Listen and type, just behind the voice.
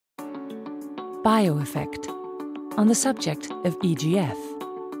BIOEFFECT, on the subject of EGF.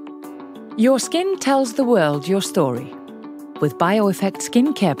 Your skin tells the world your story. With BIOEFFECT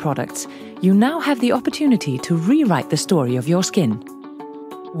skincare products, you now have the opportunity to rewrite the story of your skin.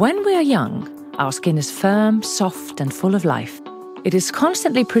 When we are young, our skin is firm, soft, and full of life. It is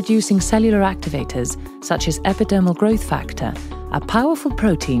constantly producing cellular activators, such as epidermal growth factor, a powerful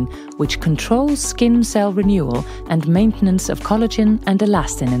protein which controls skin cell renewal and maintenance of collagen and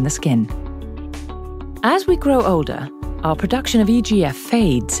elastin in the skin. As we grow older, our production of EGF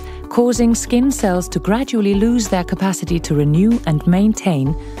fades, causing skin cells to gradually lose their capacity to renew and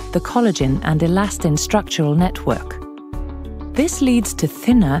maintain the collagen and elastin structural network. This leads to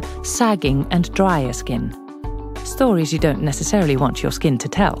thinner, sagging, and drier skin. Stories you don't necessarily want your skin to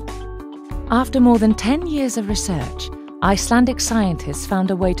tell. After more than 10 years of research, Icelandic scientists found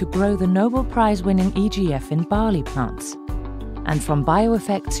a way to grow the Nobel Prize-winning EGF in barley plants. And from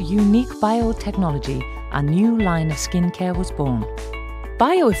BIOEFFECT's unique biotechnology, a new line of skincare was born.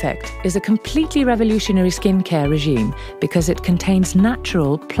 BIOEFFECT is a completely revolutionary skincare regime because it contains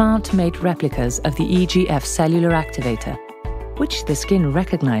natural, plant-made replicas of the EGF cellular activator, which the skin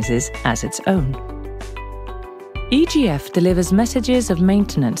recognizes as its own. EGF delivers messages of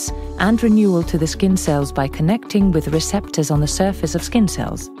maintenance and renewal to the skin cells by connecting with receptors on the surface of skin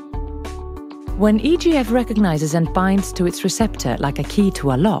cells. When EGF recognizes and binds to its receptor like a key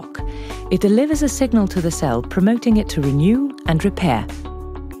to a lock, it delivers a signal to the cell promoting it to renew and repair.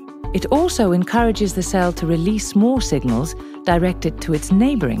 It also encourages the cell to release more signals directed to its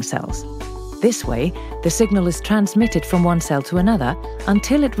neighboring cells. This way, the signal is transmitted from one cell to another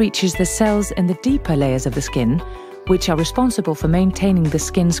until it reaches the cells in the deeper layers of the skin, which are responsible for maintaining the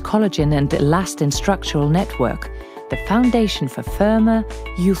skin's collagen and elastin structural network, the foundation for firmer,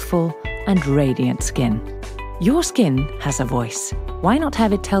 youthful, and radiant skin. Your skin has a voice. Why not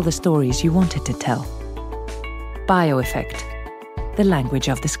have it tell the stories you want it to tell? BIOEFFECT, the language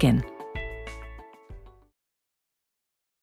of the skin.